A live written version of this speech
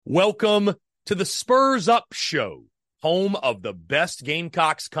Welcome to the Spurs Up Show, home of the best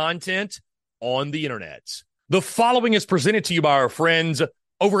Gamecocks content on the internet. The following is presented to you by our friends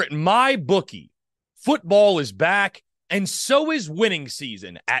over at MyBookie. Football is back, and so is winning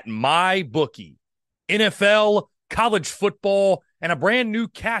season at MyBookie. NFL, college football, and a brand new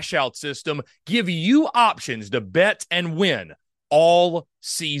cash-out system give you options to bet and win all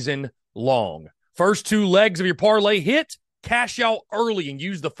season long. First two legs of your parlay hit, cash out early and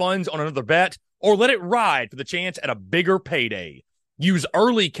use the funds on another bet, or let it ride for the chance at a bigger payday. Use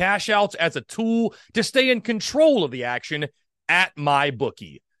early cash outs as a tool to stay in control of the action at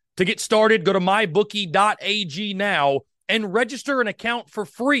MyBookie. To get started, go to mybookie.ag now and register an account for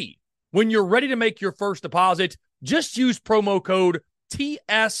free. When you're ready to make your first deposit, just use promo code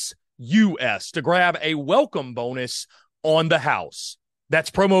TSUS to grab a welcome bonus on the house.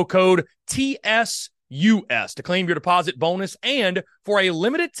 That's promo code TSUS to claim your deposit bonus and, for a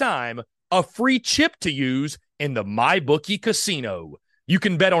limited time, a free chip to use in the MyBookie casino. You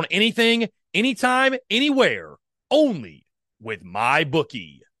can bet on anything, anytime, anywhere, only with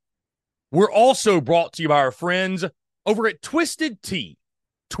MyBookie. We're also brought to you by our friends over at Twisted Tea.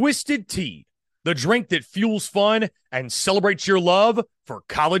 Twisted Tea, the drink that fuels fun and celebrates your love for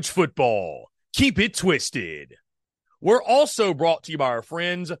college football. Keep it twisted. We're also brought to you by our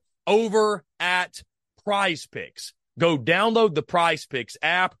friends over at Prize Picks. Go download the Prize Picks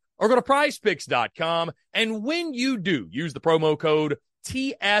app or go to prizepicks.com. And when you do, use the promo code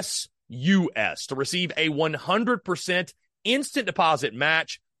TSUS to receive a 100% instant deposit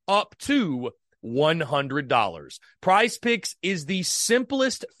match up to $100. Prize Picks is the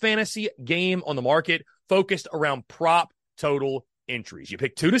simplest fantasy game on the market, focused around prop total entries. You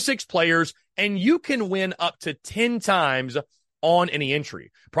pick 2 to 6 players, and you can win up to 10 times on any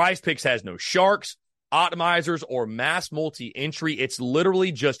entry. Prize Picks has no sharks, optimizers, or mass multi-entry. It's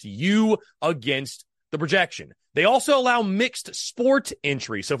literally just you against the projection. They also allow mixed sport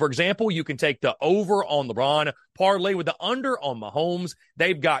entry. So, for example, you can take the over on LeBron, parlay with the under on Mahomes.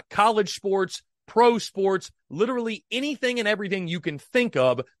 They've got college sports, pro sports, literally anything and everything you can think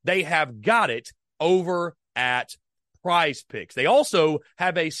of. They have got it over at Prize Picks. They also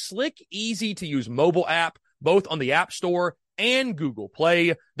have a slick, easy-to-use mobile app, both on the App Store and Google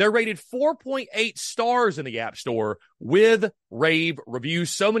Play. They're rated 4.8 stars in the App Store with rave reviews.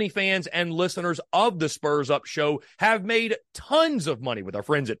 So many fans and listeners of the Spurs Up Show have made tons of money with our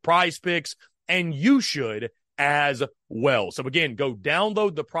friends at Prize Picks, and you should as well. So again, go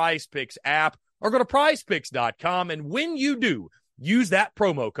download the Prize Picks app or go to prizepicks.com, and when you do, use that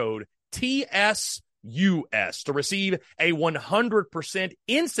promo code TSUS to receive a 100%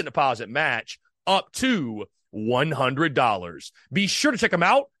 instant deposit match up to $100. Be sure to check them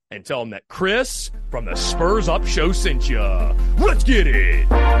out and tell them that Chris from the Spurs Up Show sent you. Let's get it.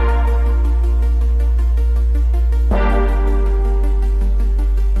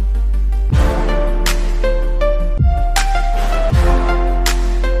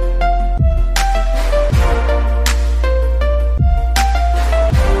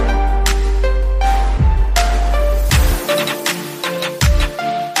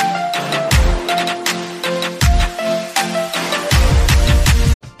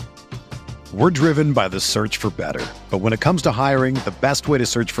 We're driven by the search for better. But when it comes to hiring, the best way to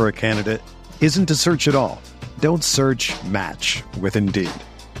search for a candidate isn't to search at all. Don't search, match with Indeed.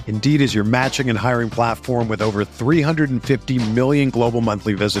 Indeed is your matching and hiring platform with over 350 million global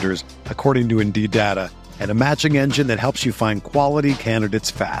monthly visitors, according to Indeed data, and a matching engine that helps you find quality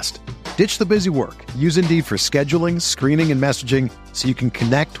candidates fast. Ditch the busy work. Use Indeed for scheduling, screening, and messaging so you can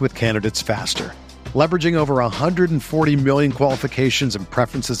connect with candidates faster. Leveraging over 140 million qualifications and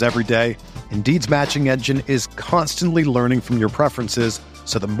preferences every day, Indeed's matching engine is constantly learning from your preferences,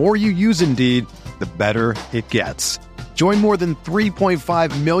 so the more you use Indeed, the better it gets. Join more than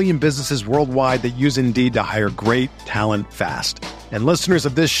 3.5 million businesses worldwide that use Indeed to hire great talent fast. And listeners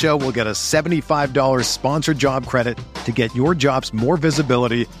of this show will get a $75 sponsored job credit to get your jobs more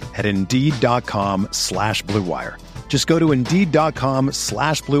visibility at Indeed.com/Blue Wire. Just go to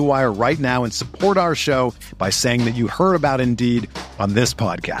Indeed.com/Blue Wire right now and support our show by saying that you heard about Indeed on this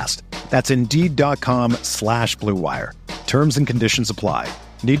podcast. That's Indeed.com/Blue Wire. Terms and conditions apply.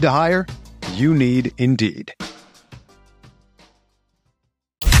 Need to hire? You need Indeed.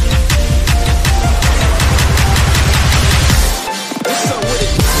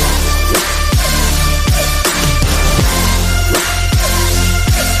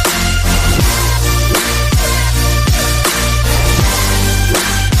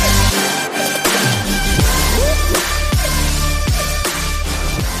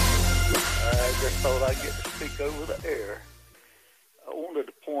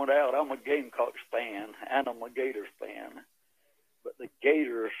 point out I'm a Gamecocks fan and I'm a Gators fan, but the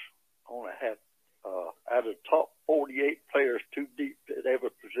Gators only have, out of the top 48 players too deep at every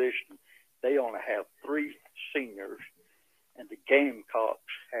position, they only have 3 seniors, and the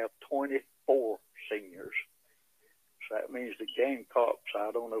Gamecocks have 24 seniors. So that means the Gamecocks,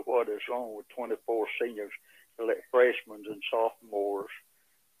 I don't know what is wrong with 24 seniors. They let freshmen and sophomores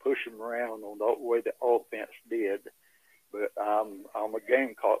push them around on the way the offense did. But I'm a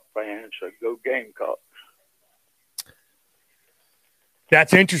Gamecock fan, so go Gamecocks.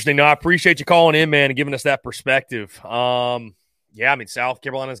 That's interesting. No, I appreciate you calling in, man, and giving us that perspective. Yeah, I mean, South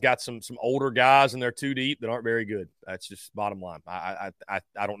Carolina's got some older guys, and they're too deep that aren't very good. That's just bottom line. I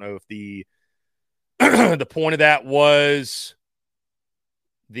don't know if the the point of that was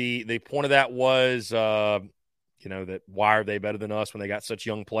the point of that was that why are they better than us when they got such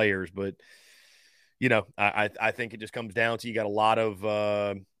young players? But I think it just comes down to you got a lot of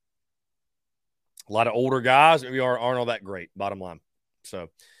older guys, and we aren't all that great. Bottom line. So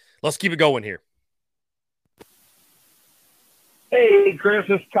let's keep it going here. Hey, Chris,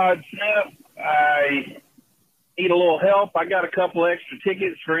 this is Todd Smith. I need a little help. I got a couple extra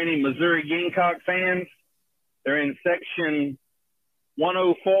tickets for any Missouri Gamecock fans. They're in section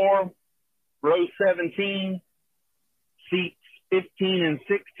 104, row 17, seats 15 and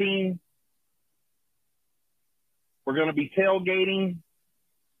 16. We're going to be tailgating,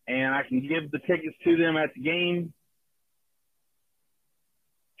 and I can give the tickets to them at the game.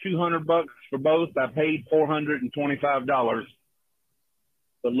 $200 for both. I paid $425.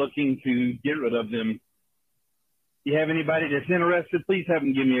 But looking to get rid of them. If you have anybody that's interested, please have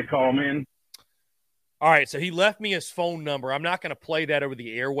them give me a call, man. All right, so he left me his phone number. I'm not going to play that over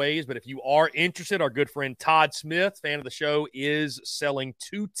the airways, but if you are interested, our good friend Todd Smith, fan of the show, is selling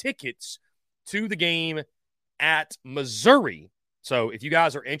 2 tickets to the game at Missouri. So if you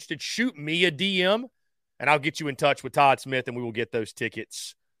guys are interested, shoot me a DM, and I'll get you in touch with Todd Smith, and we will get those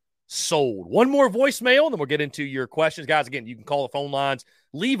tickets sold. One more voicemail, and then we'll get into your questions. Guys, again, you can call the phone lines.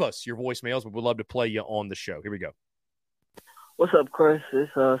 Leave us your voicemails, but we'd love to play you on the show. Here we go. What's up, Chris? It's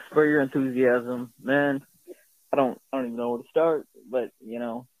Spur Your Enthusiasm. Man, I don't even know where to start, but,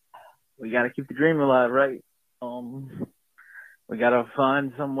 we got to keep the dream alive, right? We got to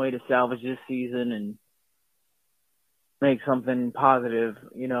find some way to salvage this season and make something positive.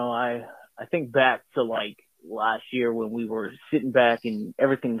 I think back to, last year when we were sitting back and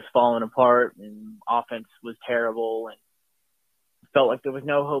everything was falling apart and offense was terrible and felt like there was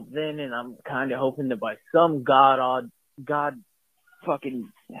no hope then. And I'm kind of hoping that by some God fucking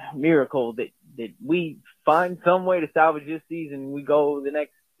miracle that we find some way to salvage this season. We go the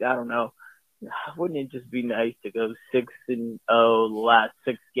next, I don't know. Wouldn't it just be nice to go 6-0 the last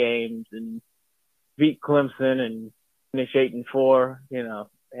 6 games and beat Clemson and finish 8-4?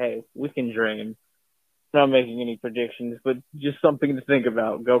 Hey, we can dream. Not making any predictions, but just something to think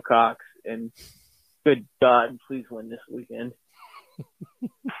about. Go Cox, and good God, please win this weekend.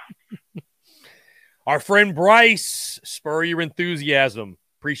 Our friend Bryce, spur your enthusiasm.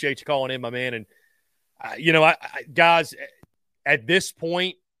 Appreciate you calling in, my man. And guys, at this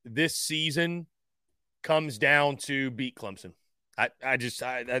point, this season comes down to beat Clemson. That's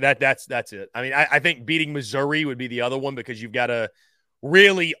it. I mean, I think beating Missouri would be the other one because you've got a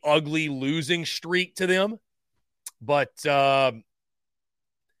really ugly losing streak to them, but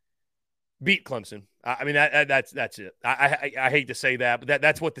beat Clemson. I mean, that's it. I hate to say that, but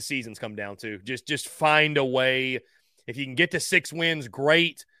that's what the season's come down to. Just find a way. If you can get to 6 wins,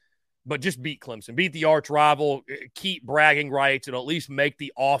 great, but just beat Clemson. Beat the arch rival. Keep bragging rights, and at least make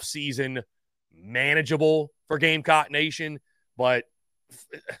the offseason manageable for Gamecock Nation, but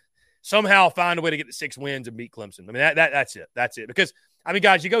somehow find a way to get to 6 wins and beat Clemson. I mean, that's it. That's it. Because, I mean,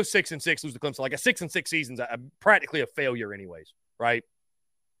 guys, you go 6-6, lose to Clemson. Like a 6-6 season's practically a failure anyways, right?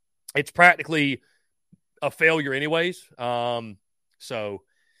 It's practically a failure anyways. So,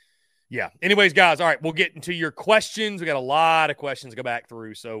 yeah. Anyways, guys, all right, we'll get into your questions. We got a lot of questions to go back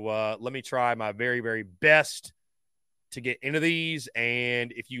through. So let me try my very, very best to get into these.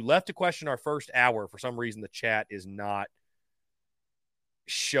 And if you left a question our first hour, for some reason the chat is not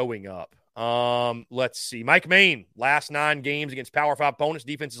showing up. Let's see. Mike Main, last 9 games against Power 5 opponents,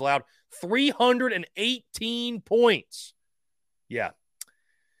 defense has allowed 318 points. Yeah.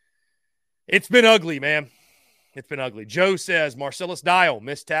 It's been ugly, man. It's been ugly. Joe says, Marcellus Dial,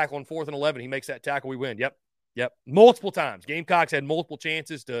 missed tackle on 4th and 11. He makes that tackle, we win. Yep. Multiple times. Gamecocks had multiple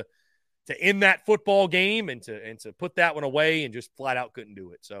chances to end that football game and to put that one away and just flat out couldn't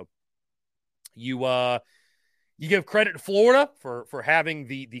do it. So you give credit to Florida for having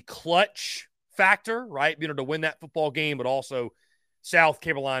the clutch factor, right? Being able to win that football game, but also South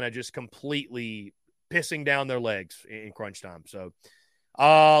Carolina just completely pissing down their legs in crunch time. So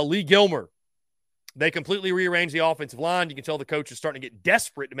Lee Gilmer, they completely rearranged the offensive line. You can tell the coach is starting to get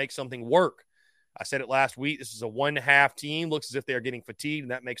desperate to make something work. I said it last week. This is a 1.5 team. Looks as if they are getting fatigued,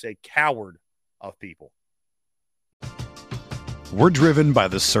 and that makes a coward of people. We're driven by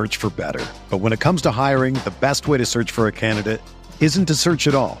the search for better. But when it comes to hiring, the best way to search for a candidate isn't to search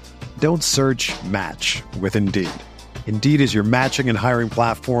at all. Don't search, match with Indeed. Indeed is your matching and hiring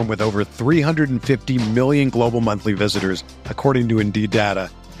platform with over 350 million global monthly visitors, according to Indeed data,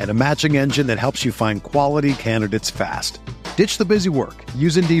 and a matching engine that helps you find quality candidates fast. Ditch the busy work.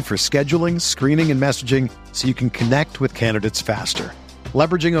 Use Indeed for scheduling, screening, and messaging so you can connect with candidates faster.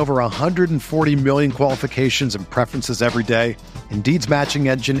 Leveraging over 140 million qualifications and preferences every day, Indeed's matching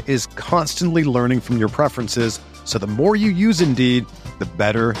engine is constantly learning from your preferences, so the more you use Indeed, the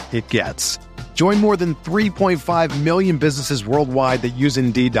better it gets. Join more than 3.5 million businesses worldwide that use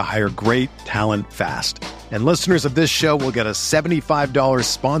Indeed to hire great talent fast. And listeners of this show will get a $75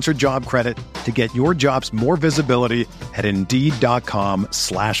 sponsored job credit to get your jobs more visibility at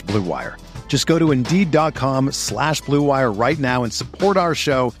Indeed.com/Blue Wire. Just go to Indeed.com/Blue Wire right now and support our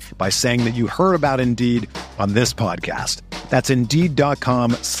show by saying that you heard about Indeed on this podcast. That's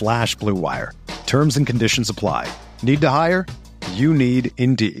Indeed.com/Blue Wire. Terms and conditions apply. Need to hire? You need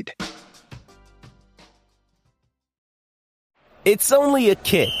Indeed. It's only a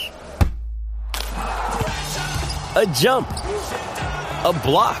kick, a jump, a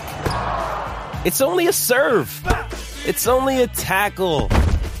block. It's only a serve. It's only a tackle,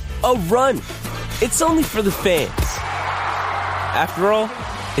 a run. It's only for the fans. After all,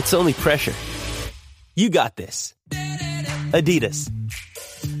 it's only pressure. You got this. Adidas.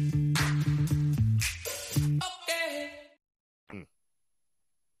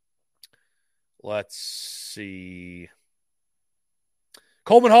 Let's see.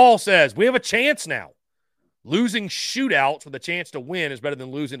 Coleman Hall says, we have a chance now. Losing shootouts with a chance to win is better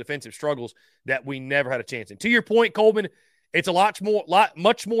than losing defensive struggles that we never had a chance in. To your point, Coleman, it's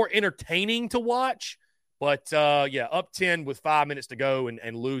much more entertaining to watch. But, up 10 with 5 minutes to go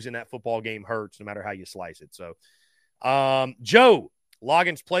and losing that football game hurts no matter how you slice it. So, Joe,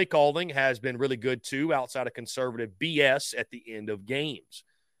 Loggins' play calling has been really good, too, outside of conservative BS at the end of games.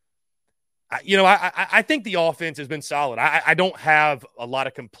 I think the offense has been solid. I don't have a lot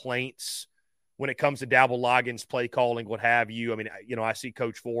of complaints when it comes to Dabble Loggins' play calling, what have you. I mean, I see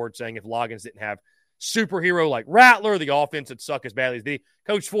Coach Ford saying if Loggins didn't have superhero like Rattler, the offense would suck as badly as the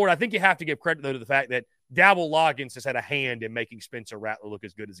Coach Ford. I think you have to give credit, though, to the fact that Dabble Loggins has had a hand in making Spencer Rattler look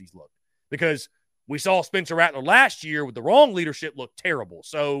as good as he's looked. Because we saw Spencer Rattler last year with the wrong leadership look terrible.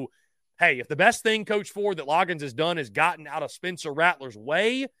 So, hey, if the best thing, Coach Ford, that Loggins has done is gotten out of Spencer Rattler's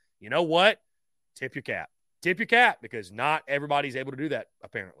way, you know what? Tip your cap. Tip your cap, because not everybody's able to do that,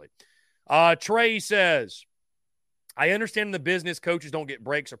 apparently. Trey says, I understand in the business coaches don't get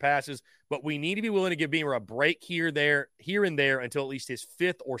breaks or passes, but we need to be willing to give Beamer a break here and there until at least his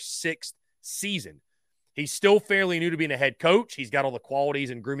 5th or 6th season. He's still fairly new to being a head coach. He's got all the qualities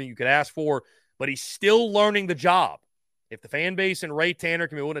and grooming you could ask for, but he's still learning the job. If the fan base and Ray Tanner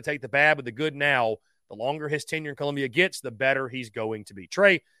can be willing to take the bad with the good now, the longer his tenure in Columbia gets, the better he's going to be.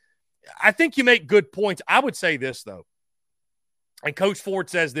 Trey, I think you make good points. I would say this, though, and Coach Ford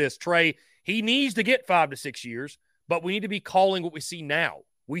says this, Trey, he needs to get 5 to 6 years, but we need to be calling what we see now.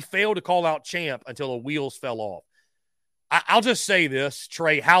 We failed to call out Champ until the wheels fell off. I'll just say this,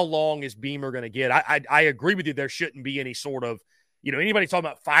 Trey, how long is Beamer going to get? I agree with you. There shouldn't be any sort of, anybody talking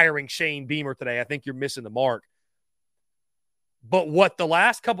about firing Shane Beamer today, I think you're missing the mark. But what the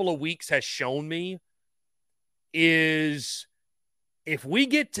last couple of weeks has shown me is if we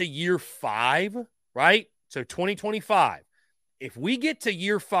get to year 5, right? So 2025, if we get to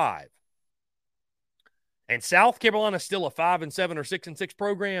year 5 and South Carolina is still a 5-7 or 6-6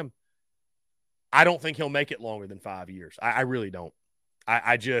 program, I don't think he'll make it longer than 5 years. I really don't.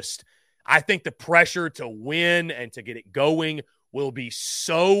 I think the pressure to win and to get it going will be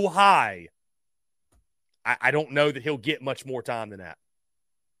so high. I don't know that he'll get much more time than that.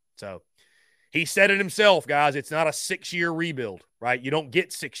 So he said it himself, guys. It's not a 6-year rebuild, right? You don't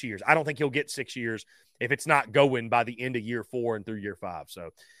get 6 years. I don't think he'll get 6 years if it's not going by the end of year 4 and through year 5.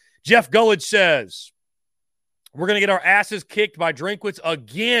 So Jeff Gullidge says, we're going to get our asses kicked by Drinkwitz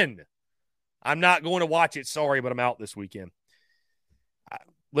again. I'm not going to watch it. Sorry, but I'm out this weekend.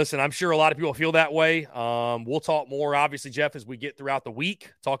 Listen, I'm sure a lot of people feel that way. We'll talk more, obviously, Jeff, as we get throughout the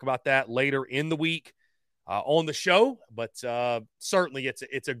week. Talk about that later in the week on the show. But certainly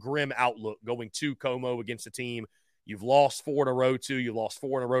it's a grim outlook going to Como against a team you've lost 4 in a row to. You've lost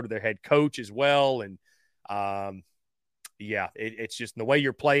 4 in a row to their head coach as well. And, yeah, it's just the way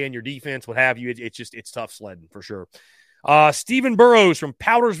you're playing, your defense, what have you. It's tough sledding for sure. Stephen Burrows from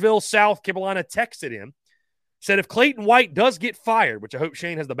Powdersville, South Carolina, texted him, said if Clayton White does get fired, which I hope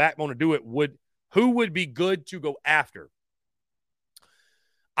Shane has the backbone to do it, who would be good to go after?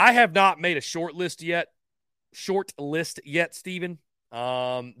 I have not made a short list yet, Stephen.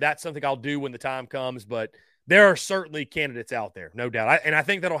 That's something I'll do when the time comes, but there are certainly candidates out there, no doubt. And I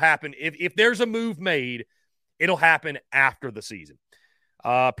think that'll happen. If there's a move made, it'll happen after the season.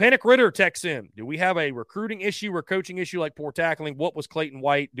 Panic Ritter texts in, do we have a recruiting issue or coaching issue like poor tackling? What was Clayton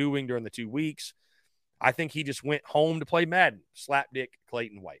White doing during the 2 weeks? I think he just went home to play Madden. Slapdick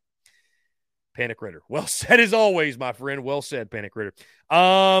Clayton White. Panic Ritter. Well said as always, my friend. Well said, Panic Ritter.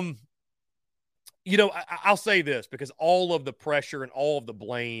 I'll say this because all of the pressure and all of the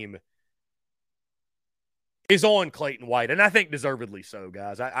blame is on Clayton White, and I think deservedly so,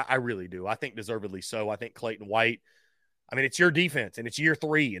 guys. I really do. I think deservedly so. I think Clayton White, it's your defense, and it's year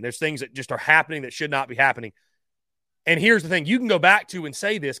 3, and there's things that just are happening that should not be happening. And here's the thing. You can go back to and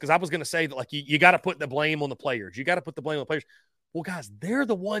say this because I was going to say that, like, you got to put the blame on the players. You got to put the blame on the players. Well, guys, they're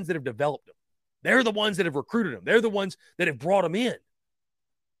the ones that have developed them. They're the ones that have recruited them. They're the ones that have brought them in.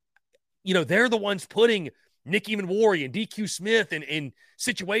 They're the ones putting Nick Evenwari and DQ Smith in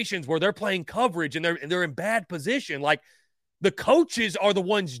situations where they're playing coverage and they're in bad position. Like, the coaches are the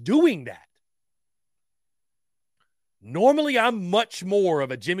ones doing that. Normally, I'm much more of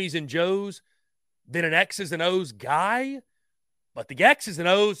a Jimmy's and Joe's than an X's and O's guy, but the X's and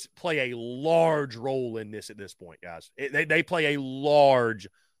O's play a large role in this at this point, guys. They play a large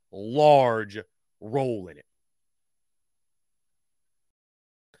role in it.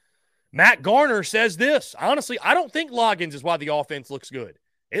 Matt Garner says this. Honestly, I don't think Loggins is why the offense looks good.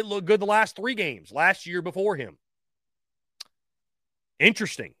 It looked good the last 3 games, last year before him.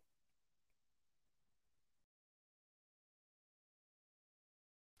 Interesting.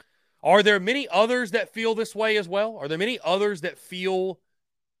 Are there many others that feel this way as well? Are there many others that feel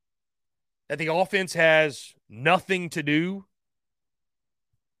that the offense has nothing to do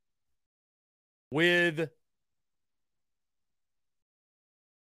with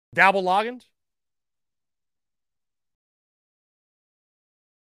Dabble Loggins?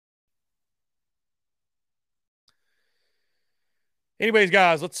 Anyways,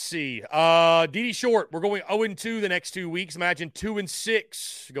 guys, let's see. DD Short, we're going 0-2 the next 2 weeks. Imagine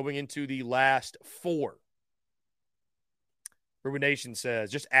 2-6 going into the last 4. Ruben Nation says,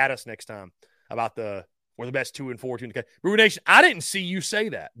 just add us next time about we're the best 2-4 team. Ruben Nation, I didn't see you say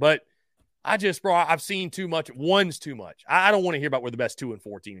that, but I've seen too much. One's too much. I don't want to hear about we're the best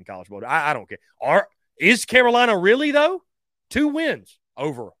 2-4 team in college football. I don't care. Is Carolina really, though? 2 wins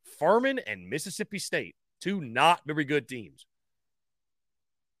over Furman and Mississippi State. 2 not very good teams.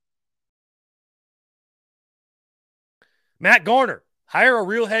 Matt Garner, hire a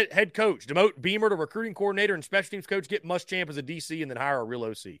real head coach. Demote Beamer to recruiting coordinator and special teams coach. Get Muschamp as a DC and then hire a real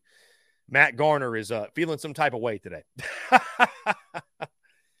OC. Matt Garner is feeling some type of way today.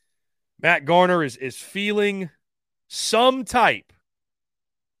 Matt Garner is feeling some type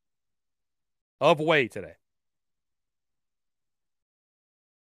of way today.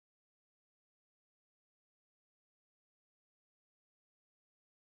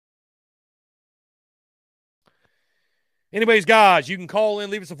 Anyways, guys, you can call in,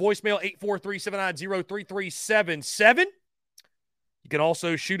 leave us a voicemail, 843-790-3377. You can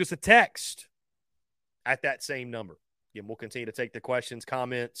also shoot us a text at that same number. Again, we'll continue to take the questions,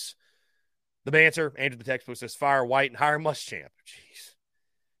 comments, the banter. Andrew, the text says, fire White and hire Muschamp. Jeez.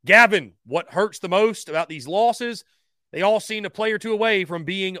 Gavin, what hurts the most about these losses? They all seem a play or 2 away from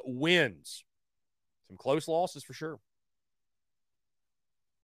being wins. Some close losses for sure.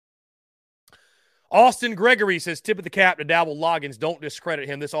 Austin Gregory says, tip of the cap to Dabble Loggins. Don't discredit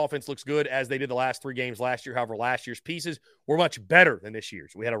him. This offense looks good as they did the last 3 games last year. However, last year's pieces were much better than this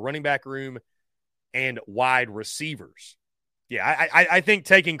year's. We had a running back room and wide receivers. Yeah, I think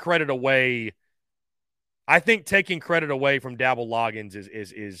taking credit away from Dabble Loggins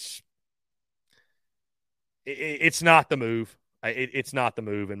is it's not the move. It's not the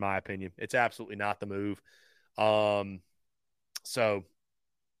move, in my opinion. It's absolutely not the move. So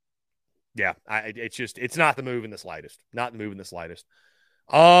yeah, it's not the move in the slightest. Not the move in the slightest.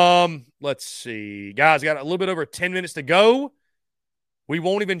 Let's see. Guys, got a little bit over 10 minutes to go. We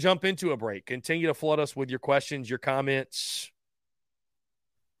won't even jump into a break. Continue to flood us with your questions, your comments,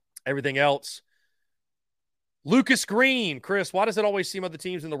 everything else. Lucas Green, Chris, why does it always seem other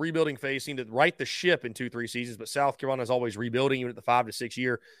teams in the rebuilding phase seem to right the ship in 2-3 seasons, but South Carolina is always rebuilding even at the 5 to 6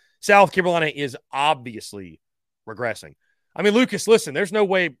 year? South Carolina is obviously regressing. I mean, Lucas, listen, there's no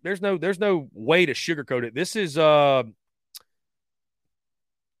way to sugarcoat it. This is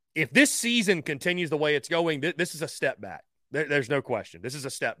if this season continues the way it's going, this is a step back. There's no question. This is a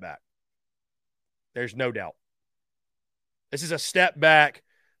step back. There's no doubt. This is a step back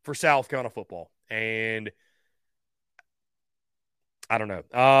for South Carolina football. And I don't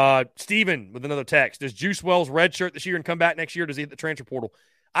know. Steven with another text. Does Juice Wells redshirt this year and come back next year? Does he hit the transfer portal?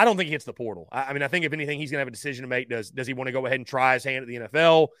 I don't think he hits the portal. I mean, I think if anything, he's going to have a decision to make. Does he want to go ahead and try his hand at the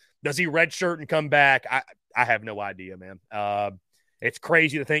NFL? Does he redshirt and come back? I have no idea, man. It's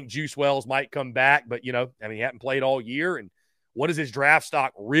crazy to think Juice Wells might come back, but, he hadn't played all year. And what is his draft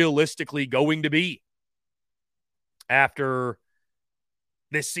stock realistically going to be after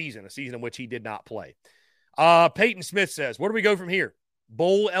this season, a season in which he did not play? Peyton Smith says, where do we go from here?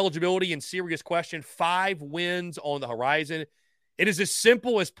 Bowl eligibility and serious question. 5 wins on the horizon. Is it as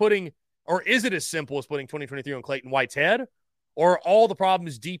simple as putting 2023 on Clayton White's head? Or are all the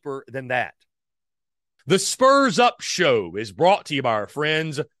problems deeper than that? The Spurs Up Show is brought to you by our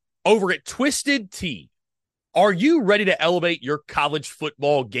friends over at Twisted Tea. Are you ready to elevate your college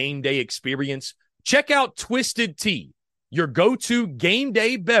football game day experience? Check out Twisted Tea, your go-to game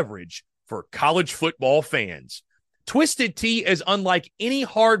day beverage for college football fans. Twisted Tea is unlike any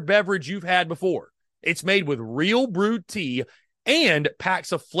hard beverage you've had before. It's made with real brewed tea and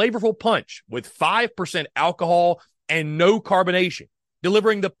packs a flavorful punch with 5% alcohol and no carbonation,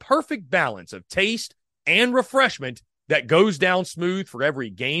 delivering the perfect balance of taste and refreshment that goes down smooth for every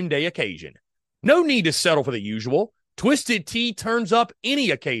game day occasion. No need to settle for the usual. Twisted Tea turns up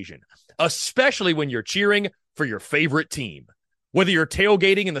any occasion, especially when you're cheering for your favorite team. Whether you're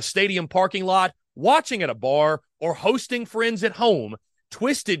tailgating in the stadium parking lot, watching at a bar, or hosting friends at home,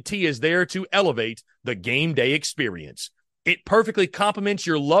 Twisted Tea is there to elevate the game day experience. It perfectly complements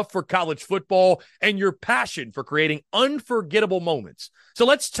your love for college football and your passion for creating unforgettable moments. So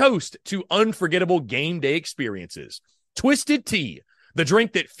let's toast to unforgettable game day experiences. Twisted Tea, the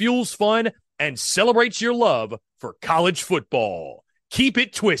drink that fuels fun and celebrates your love for college football. Keep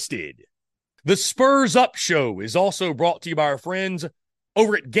it twisted. The Spurs Up Show is also brought to you by our friends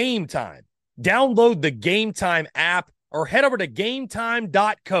over at Game Time. Download the Game Time app or head over to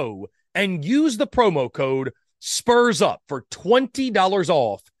gametime.co and use the promo code Spurs Up for $20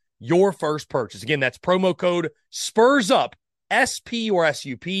 off your first purchase. Again, that's promo code Spurs Up,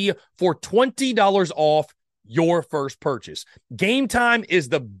 SPURSUP, for $20 off your first purchase. Game Time is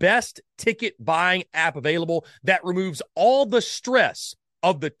the best ticket buying app available that removes all the stress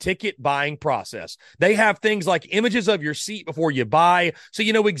of the ticket buying process. They have things like images of your seat before you buy, so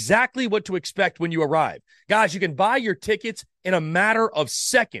you know exactly what to expect when you arrive. Guys, you can buy your tickets in a matter of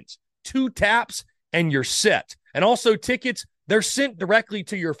seconds. 2 taps and you're set. And also tickets, they're sent directly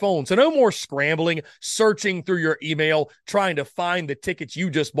to your phone. So no more scrambling, searching through your email, trying to find the tickets you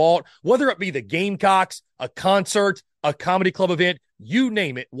just bought, whether it be the Gamecocks, a concert, a comedy club event, you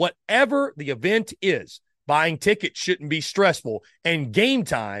name it, whatever the event is. Buying tickets shouldn't be stressful, and Game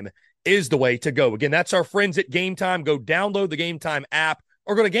Time is the way to go. Again, that's our friends at Game Time. Go download the Game Time app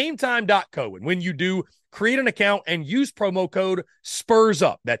or go to gametime.co. And when you do, create an account and use promo code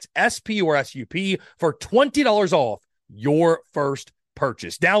SPURSUP. That's SPURSUP for $20 off your first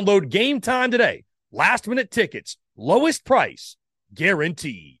purchase. Download Game Time today. Last-minute tickets, lowest price,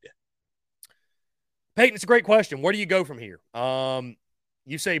 guaranteed. Peyton, it's a great question. Where do you go from here?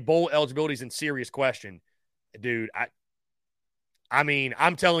 You say bowl eligibility is in serious question. Dude, I mean,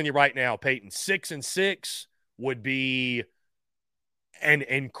 I'm telling you right now, Peyton, 6-6 would be an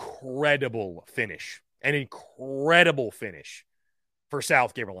incredible finish. An incredible finish for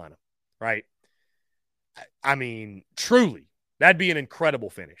South Carolina, right? I mean, truly, that'd be an incredible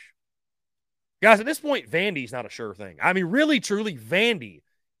finish. Guys, at this point, Vandy's not a sure thing. I mean, really, truly, Vandy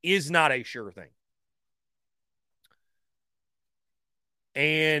is not a sure thing.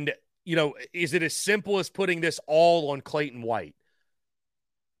 And, is it as simple as putting this all on Clayton White?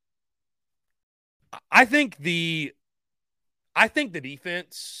 I think the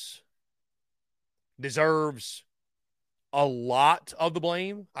defense deserves a lot of the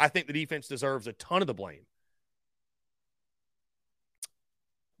blame. I think the defense deserves a ton of the blame.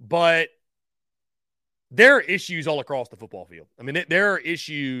 But there are issues all across the football field. I mean, there are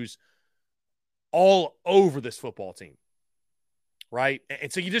issues all over this football team. Right?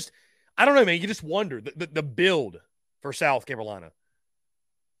 And so I don't know, man, you just wonder the build for South Carolina.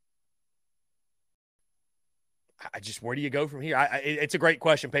 Where do you go from here? It's a great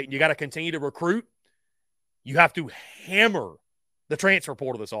question, Peyton. You got to continue to recruit. You have to hammer the transfer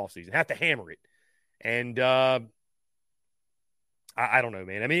portal this offseason. Have to hammer it. And I don't know,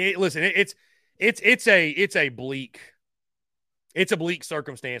 man. I mean, listen, it's a bleak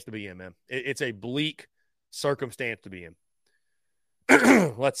circumstance to be in, man. It's a bleak circumstance to be in.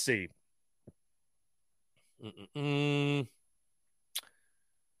 Let's see.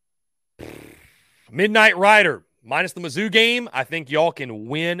 Midnight Rider, minus the Mizzou game, I think y'all can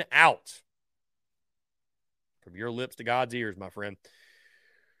win out. From your lips to God's ears, my friend.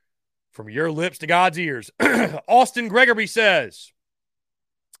 From your lips to God's ears. Austin Gregory says,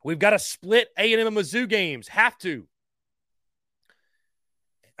 we've got to split A&M and Mizzou games. Have to.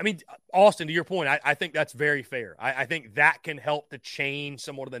 I mean, Austin, to your point, I think that's very fair. I think that can help to change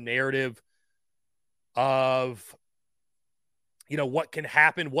somewhat of the narrative of, you know, what can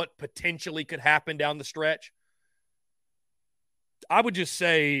happen, what potentially could happen down the stretch. I would just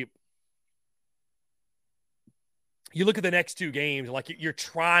say, you look at the next two games, like you're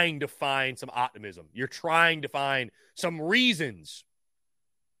trying to find some optimism. You're trying to find some reasons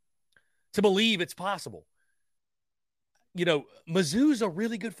to believe it's possible. You know, Mizzou's a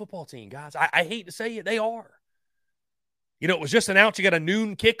really good football team, guys. I hate to say it, they are. You know, it was just announced you got a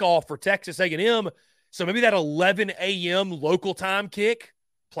noon kickoff for Texas A&M, so maybe that 11 a.m. local time kick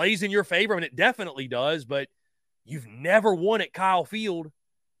plays in your favor. I mean, it definitely does, but you've never won at Kyle Field.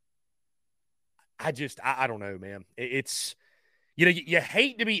 I don't know, man. It's, you know, you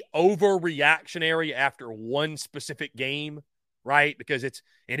hate to be overreactionary after one specific game, right? Because it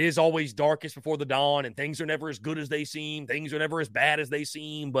is always darkest before the dawn, and things are never as good as they seem. Things are never as bad as they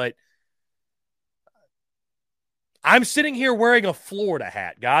seem. But I'm sitting here wearing a Florida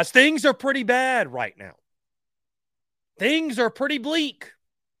hat, guys. Things are pretty bad right now. Things are pretty bleak,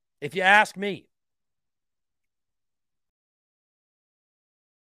 if you ask me.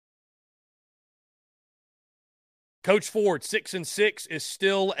 Coach Ford, 6-6 is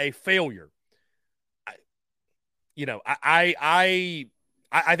still a failure. I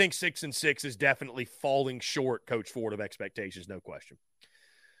think 6-6 is definitely falling short, Coach Ford, of expectations, no question.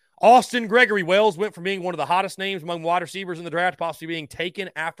 Austin Gregory, Wells went from being one of the hottest names among wide receivers in the draft, possibly being taken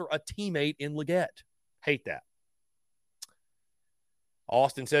after a teammate in Leggett. Hate that.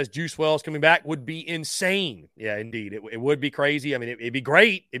 Austin says Juice Wells coming back would be insane. Yeah, indeed. It would be crazy. I mean, it'd be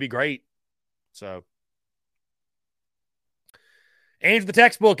great. It'd be great. So, Andrew, the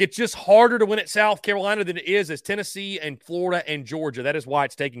textbook, it's just harder to win at South Carolina than it is as Tennessee and Florida and Georgia. That is why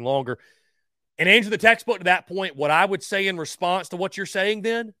it's taking longer. And Andrew, the textbook, to that point, what I would say in response to what you're saying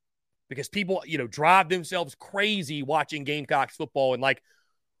then, because people, you know, drive themselves crazy watching Gamecocks football, and like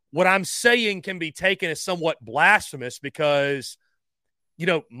what I'm saying can be taken as somewhat blasphemous because, you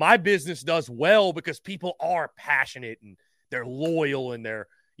know, my business does well because people are passionate and they're loyal and they're,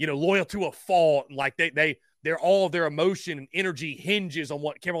 you know, loyal to a fault, and like they're all of their emotion and energy hinges on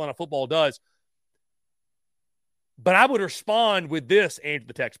what Carolina football does. But I would respond with this, Andrew,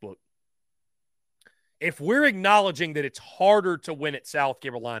 the textbook. If we're acknowledging that it's harder to win at South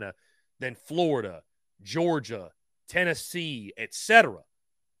Carolina than Florida, Georgia, Tennessee, etc.,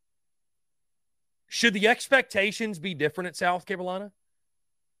 should the expectations be different at South Carolina?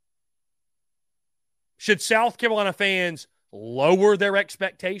 Should South Carolina fans lower their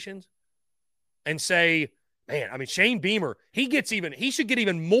expectations and say, man, I mean, Shane Beamer, he should get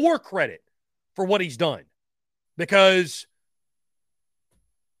even more credit for what he's done because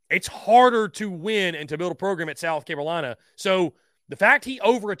it's harder to win and to build a program at South Carolina. So the fact he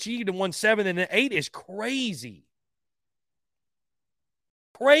overachieved and won 7 and 8 is crazy.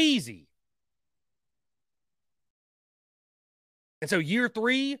 Crazy. And so year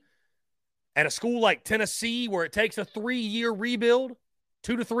 3 at a school like Tennessee, where it takes a 3-year rebuild,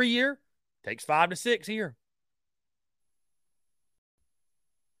 2 to 3 year, takes 5 to 6 here.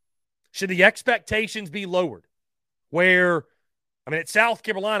 Should the expectations be lowered? Where, I mean, at South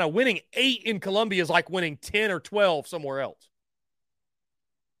Carolina, winning 8 in Columbia is like winning 10 or 12 somewhere else.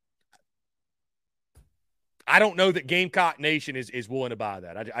 I don't know that Gamecock Nation is willing to buy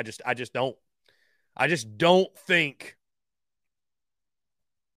that. I just don't. I just don't think.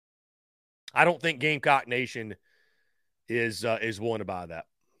 I don't think Gamecock Nation is willing to buy that.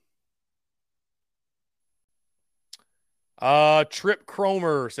 Trip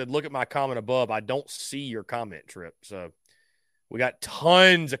Cromer said, look at my comment above. I don't see your comment, Trip. So we got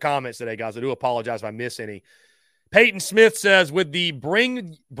tons of comments today, guys. I do apologize if I miss any. Peyton Smith says, with the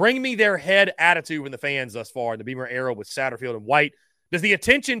bring me their head attitude from the fans thus far in the Beamer era with Satterfield and White, does the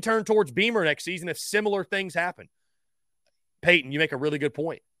attention turn towards Beamer next season if similar things happen? Peyton, you make a really good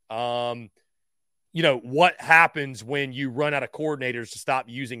point. You know, what happens when you run out of coordinators to stop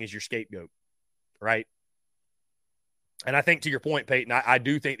using as your scapegoat, right? And I think to your point, Peyton, I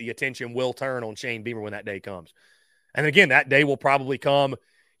do think the attention will turn on Shane Beamer when that day comes. And again, that day will probably come,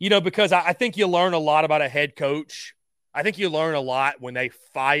 you know, because I think you learn a lot about a head coach I think you learn a lot when they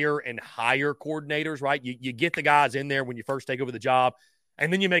fire and hire coordinators, right? You get the guys in there when you first take over the job,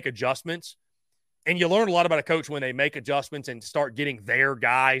 and then you make adjustments. And you learn a lot about a coach when they make adjustments and start getting their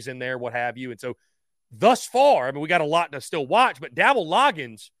guys in there, what have you. And so thus far, I mean, we got a lot to still watch, but Dabble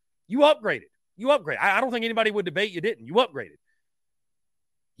Loggins, you upgraded. I don't think anybody would debate you didn't. You upgraded.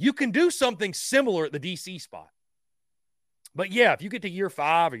 You can do something similar at the DC spot. But yeah, if you get to year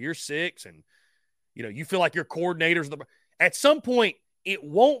 5 or year 6 and you feel like your coordinators, at some point, it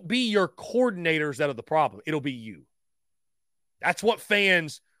won't be your coordinators that are the problem. It'll be you. That's what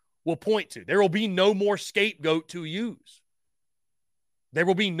fans will point to. There will be no more scapegoat to use. There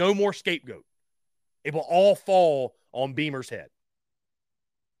will be no more scapegoat. It will all fall on Beamer's head.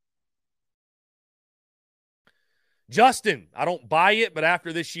 Justin, I don't buy it, but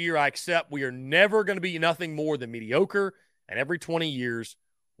after this year, I accept we are never going to be nothing more than mediocre, and every 20 years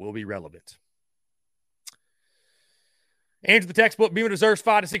will be relevant. Andrew, the textbook, Beamer deserves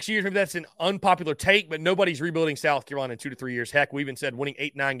 5 to 6 years. Maybe that's an unpopular take, but nobody's rebuilding South Carolina in 2 to 3 years. Heck, we even said winning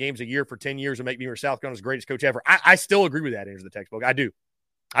 8-9 games a year for 10 years would make Beamer South Carolina's greatest coach ever. I still agree with that, Andrew, the textbook. I do.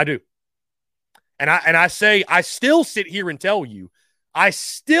 And I say, I still sit here and tell you, I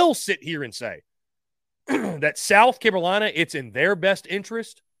still sit here and say that South Carolina, it's in their best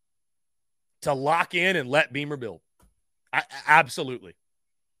interest to lock in and let Beamer build. Absolutely.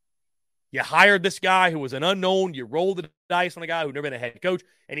 You hired this guy who was an unknown. You rolled the dice on a guy who'd never been a head coach,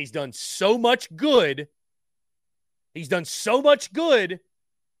 and he's done so much good. He's done so much good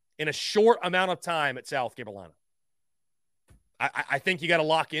in a short amount of time at South Carolina. I think you got to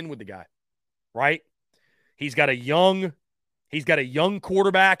lock in with the guy, right? He's got a young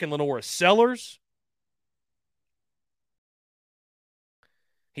quarterback in Lenora Sellers.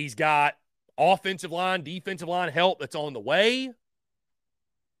 He's got offensive line, defensive line help that's on the way.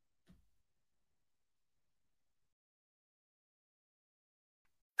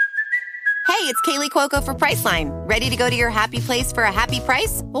 Hey, it's Kaylee Cuoco for Priceline. Ready to go to your happy place for a happy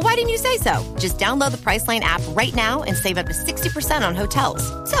price? Well, why didn't you say so? Just download the Priceline app right now and save up to 60% on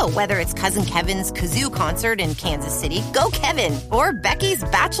hotels. So whether it's Cousin Kevin's Kazoo Concert in Kansas City, go Kevin, or Becky's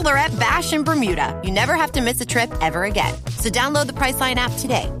Bachelorette Bash in Bermuda, you never have to miss a trip ever again. So download the Priceline app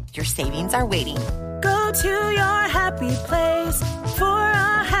today. Your savings are waiting. Go to your happy place for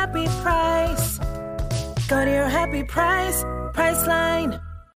a happy price. Go to your happy price, Priceline.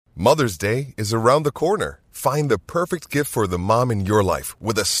 Mother's Day is around the corner. Find the perfect gift for the mom in your life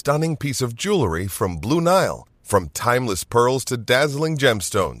with a stunning piece of jewelry from Blue Nile. From timeless pearls to dazzling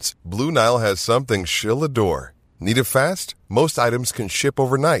gemstones, Blue Nile has something she'll adore. Need it fast? Most items can ship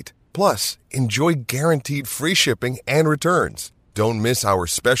overnight. Plus, enjoy guaranteed free shipping and returns. Don't miss our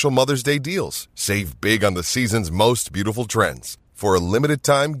special Mother's Day deals. Save big on the season's most beautiful trends. For a limited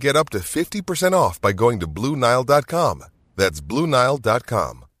time, get up to 50% off by going to BlueNile.com. That's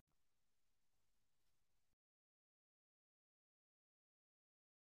BlueNile.com.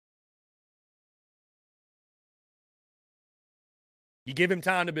 You give him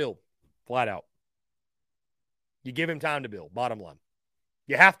time to build, flat out. You give him time to build, bottom line.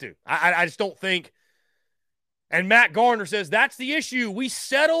 You have to. I just don't think. And Matt Garner says, that's the issue. We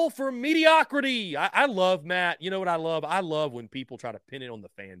settle for mediocrity. I love Matt. You know what I love? I love when people try to pin it on the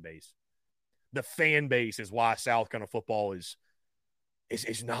fan base. The fan base is why South Carolina football is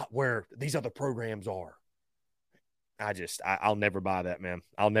not where these other programs are. I'll never buy that, man.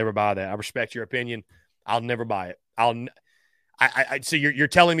 I'll never buy that. I respect your opinion. I'll never buy it. So you're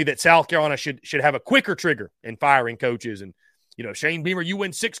telling me that South Carolina should have a quicker trigger in firing coaches, and Shane Beamer, you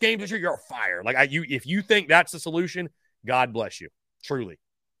win 6 games this year, you're fired. If you think that's the solution, God bless you. Truly,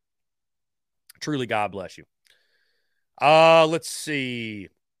 God bless you. Let's see.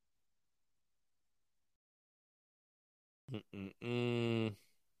 A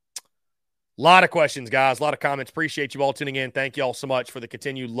lot of questions, guys. A lot of comments. Appreciate you all tuning in. Thank you all so much for the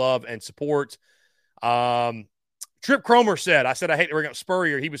continued love and support. Trip Cromer said, I hate to bring up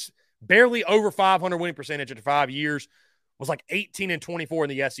Spurrier. He was barely over 500 winning percentage after 5 years, was like 18-24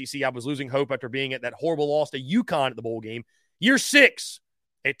 in the SEC. I was losing hope after being at that horrible loss to UConn at the bowl game. Year 6,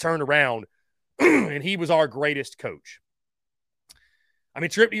 it turned around, and he was our greatest coach. I mean,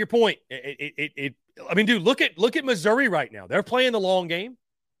 Trip, to your point, dude, look at Missouri right now. They're playing the long game.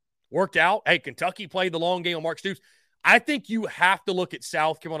 Worked out. Hey, Kentucky played the long game on Mark Stoops. I think you have to look at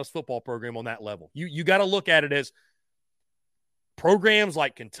South Carolina's football program on that level. You got to look at it as programs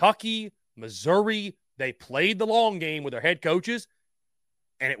like Kentucky, Missouri, they played the long game with their head coaches,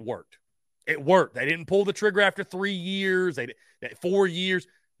 and it worked. It worked. They didn't pull the trigger after 3 years, 4 years.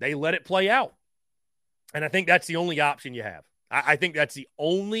 They let it play out. And I think that's the only option you have. I think that's the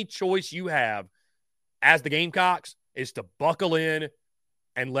only choice you have as the Gamecocks is to buckle in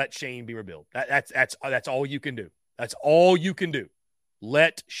and let Shane Beamer build. That's all you can do. That's all you can do.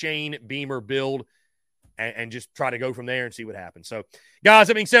 Let Shane Beamer build and just try to go from there and see what happens. So, guys,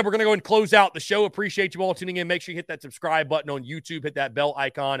 that being said, we're going to go and close out the show. Appreciate you all tuning in. Make sure you hit that subscribe button on YouTube. Hit that bell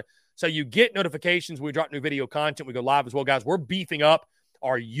icon so you get notifications when we drop new video content. We go live as well, guys. We're beefing up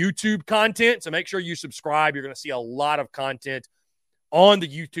our YouTube content, so make sure you subscribe. You're going to see a lot of content on the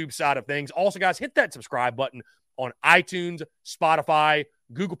YouTube side of things. Also, guys, hit that subscribe button on iTunes, Spotify,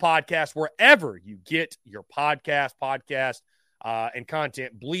 Google Podcasts, wherever you get your podcast, and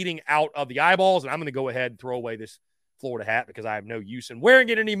content bleeding out of the eyeballs. And I'm going to go ahead and throw away this Florida hat because I have no use in wearing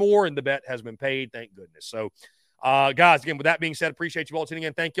it anymore, and the bet has been paid. Thank goodness. So, guys, again, with that being said, appreciate you all tuning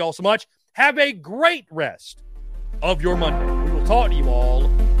in. Thank you all so much. Have a great rest of your Monday. We will talk to you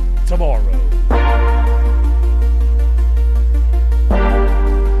all tomorrow.